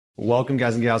Welcome,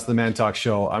 guys and gals, to the Man Talk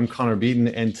Show. I'm Connor Beaton,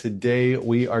 and today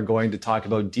we are going to talk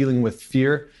about dealing with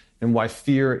fear and why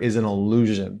fear is an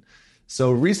illusion.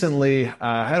 So recently,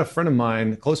 I had a friend of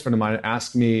mine, a close friend of mine,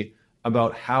 ask me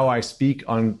about how I speak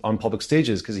on public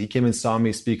stages, because he came and saw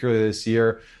me speak earlier this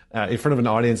year in front of an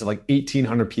audience of like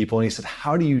 1,800 people. And he said,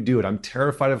 how do you do it? I'm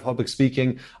terrified of public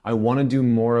speaking. I want to do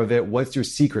more of it. What's your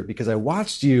secret? Because I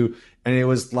watched you and it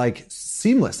was like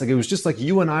seamless. Like it was just like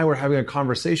you and I were having a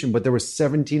conversation, but there were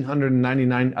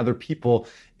 1,799 other people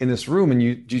in this room. And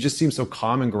you just seemed so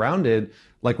calm and grounded,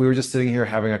 like we were just sitting here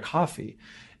having a coffee.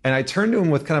 And I turned to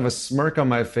him with kind of a smirk on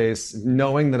my face,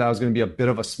 knowing that I was going to be a bit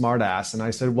of a smart ass. And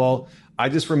I said, well, I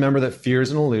just remember that fear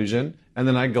is an illusion. And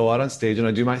then I go out on stage and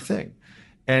I do my thing.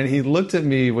 And he looked at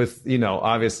me with,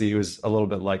 obviously he was a little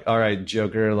bit like, all right,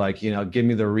 Joker, like, give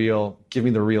me the real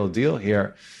deal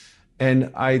here.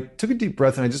 And I took a deep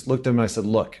breath and I just looked at him and I said,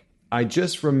 look, I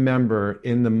just remember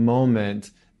in the moment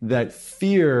that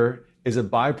fear is a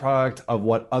byproduct of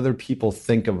what other people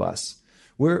think of us.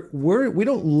 We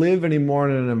don't live anymore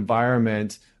in an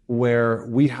environment where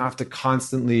we have to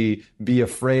constantly be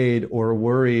afraid or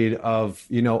worried of,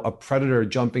 a predator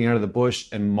jumping out of the bush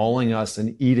and mauling us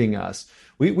and eating us.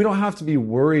 We don't have to be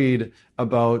worried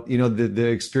about, the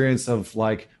experience of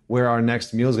like where our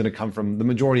next meal is going to come from, the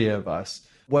majority of us.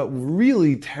 What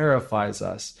really terrifies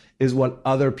us is what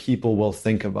other people will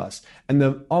think of us.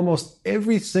 And almost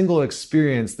every single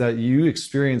experience that you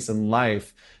experience in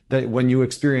life, that when you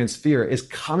experience fear, is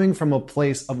coming from a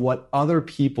place of what other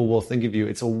people will think of you.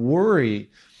 It's a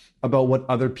worry about what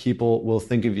other people will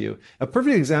think of you. A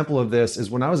perfect example of this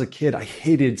is when I was a kid, I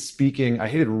hated speaking, I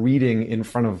hated reading in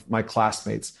front of my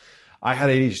classmates. I had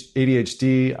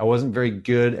ADHD. I wasn't very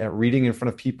good at reading in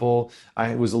front of people.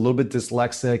 I was a little bit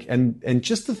dyslexic, and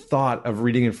just the thought of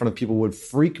reading in front of people would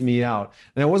freak me out.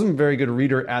 And I wasn't a very good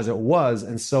reader as it was.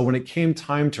 And so when it came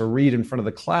time to read in front of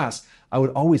the class, I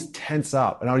would always tense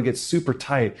up and I would get super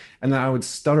tight, and then I would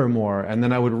stutter more, and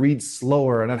then I would read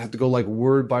slower, and I'd have to go like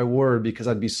word by word because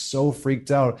I'd be so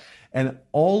freaked out. And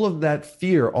all of that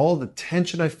fear, all the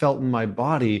tension I felt in my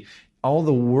body, all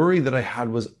the worry that I had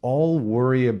was all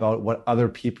worry about what other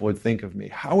people would think of me.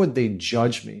 How would they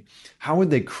judge me? How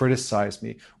would they criticize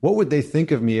me? What would they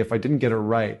think of me if I didn't get it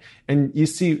right? And you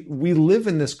see, we live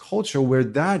in this culture where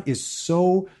that is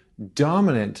so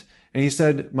dominant. And he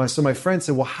said, my friend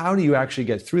said, well, how do you actually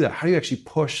get through that? How do you actually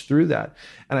push through that?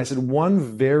 And I said, one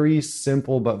very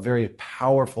simple but very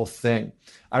powerful thing.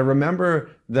 I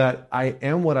remember that I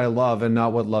am what I love and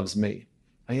not what loves me.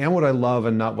 I am what I love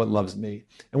and not what loves me.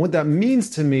 And what that means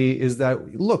to me is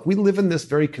that, look, we live in this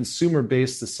very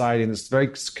consumer-based society, in this very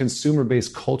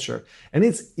consumer-based culture. And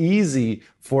it's easy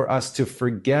for us to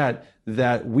forget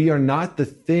that we are not the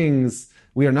things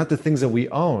that we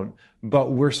own,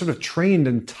 but we're sort of trained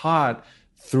and taught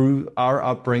through our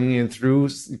upbringing and through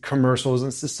commercials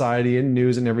and society and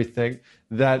news and everything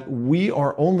that we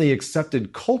are only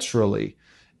accepted culturally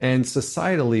and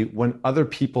societally when other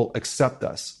people accept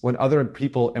us, when other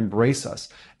people embrace us.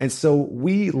 And so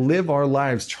we live our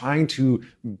lives trying to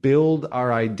build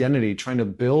our identity, trying to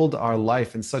build our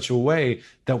life in such a way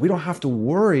that we don't have to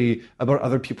worry about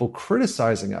other people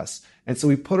criticizing us. And so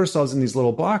we put ourselves in these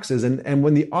little boxes. And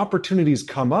when the opportunities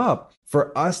come up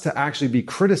for us to actually be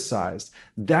criticized,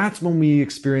 that's when we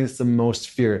experience the most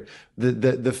fear.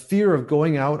 The fear of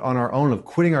going out on our own, of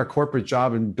quitting our corporate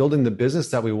job and building the business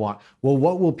that we want. Well,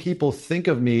 what will people think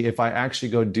of me if I actually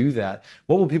go do that?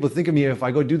 What will people think of me if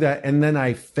I go do that and then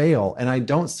I fail and I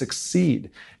don't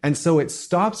succeed? And so it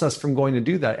stops us from going to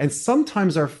do that. And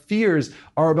sometimes our fears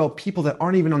are about people that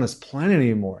aren't even on this planet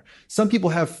anymore. Some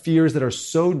people have fears that are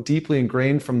so deeply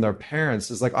ingrained from their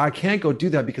parents. It's like, I can't go do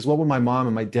that because what would my mom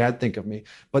and my dad think of me?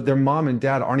 But their mom and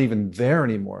dad aren't even there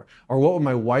anymore. Or what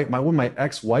would my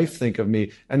ex-wife think of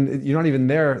me? And you're not even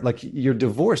there, like you're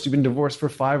divorced. You've been divorced for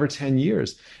 5 or 10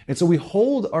 years. And so we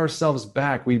hold ourselves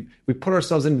back. We put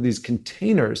ourselves into these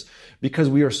containers because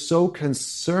we are so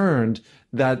concerned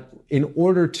that in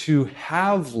order to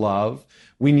have love,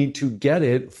 we need to get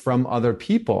it from other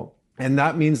people. And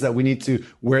that means that we need to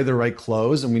wear the right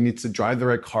clothes, and we need to drive the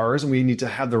right cars, and we need to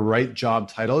have the right job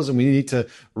titles, and we need to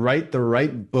write the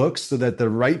right books so that the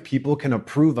right people can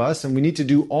approve us. And we need to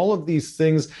do all of these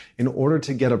things in order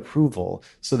to get approval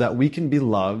so that we can be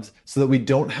loved, so that we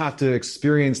don't have to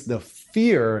experience the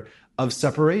fear of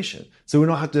separation. So we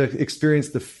don't have to experience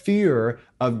the fear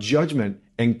of judgment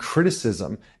and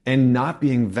criticism and not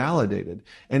being validated.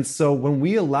 And so when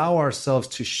we allow ourselves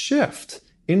to shift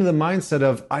into the mindset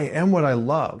of, I am what I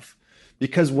love,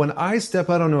 because when I step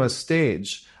out onto a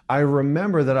stage, I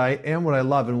remember that I am what I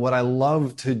love, and what I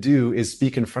love to do is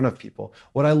speak in front of people.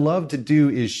 What I love to do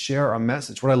is share a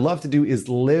message. What I love to do is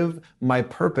live my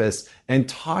purpose and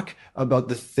talk about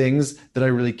the things that I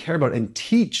really care about and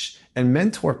teach and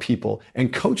mentor people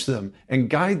and coach them and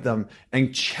guide them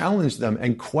and challenge them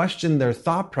and question their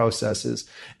thought processes.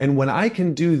 And when I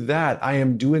can do that, I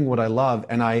am doing what I love,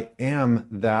 and I am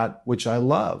that which I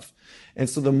love. And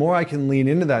so the more I can lean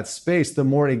into that space, the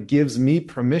more it gives me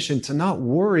permission to not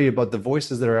worry about the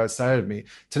voices that are outside of me,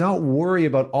 to not worry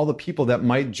about all the people that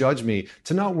might judge me,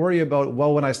 to not worry about,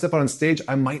 well, when I step out on stage,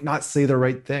 I might not say the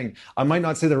right thing. I might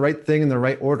not say the right thing in the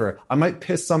right order. I might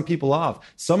piss some people off.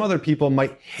 Some other people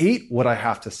might hate what I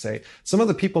have to say. Some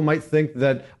other people might think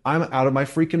that I'm out of my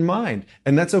freaking mind.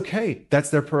 And that's okay. That's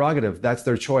their prerogative. That's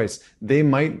their choice. They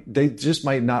just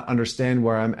might not understand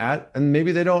where I'm at, and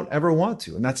maybe they don't ever want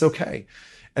to, and that's okay.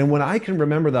 And when I can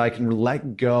remember that I can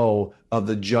let go of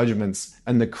the judgments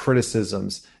and the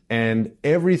criticisms and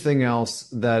everything else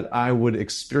that I would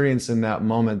experience in that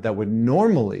moment that would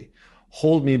normally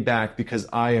hold me back because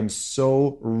I am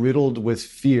so riddled with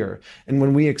fear. And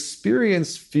when we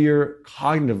experience fear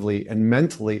cognitively and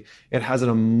mentally, it has an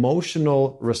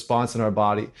emotional response in our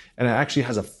body, and it actually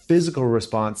has a physical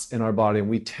response in our body, and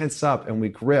we tense up and we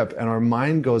grip and our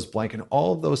mind goes blank, and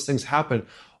all of those things happen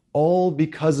all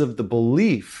because of the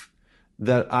belief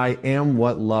that I am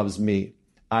what loves me.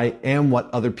 I am what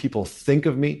other people think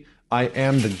of me. I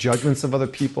am the judgments of other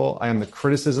people. I am the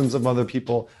criticisms of other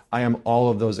people. I am all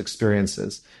of those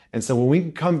experiences. And so when we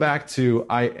can come back to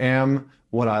I am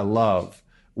what I love,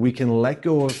 we can let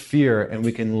go of fear and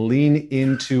we can lean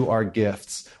into our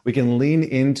gifts. We can lean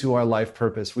into our life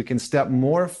purpose. We can step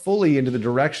more fully into the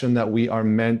direction that we are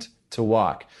meant to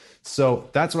walk. So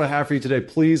that's what I have for you today.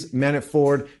 Please man it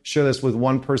forward. Share this with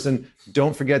one person.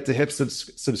 Don't forget to hit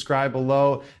subscribe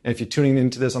below. And if you're tuning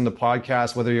into this on the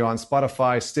podcast, whether you're on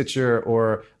Spotify, Stitcher,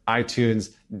 or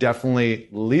iTunes, definitely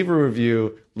leave a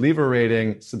review, leave a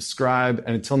rating, subscribe.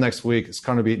 And until next week, it's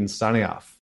Connor Beaton signing off.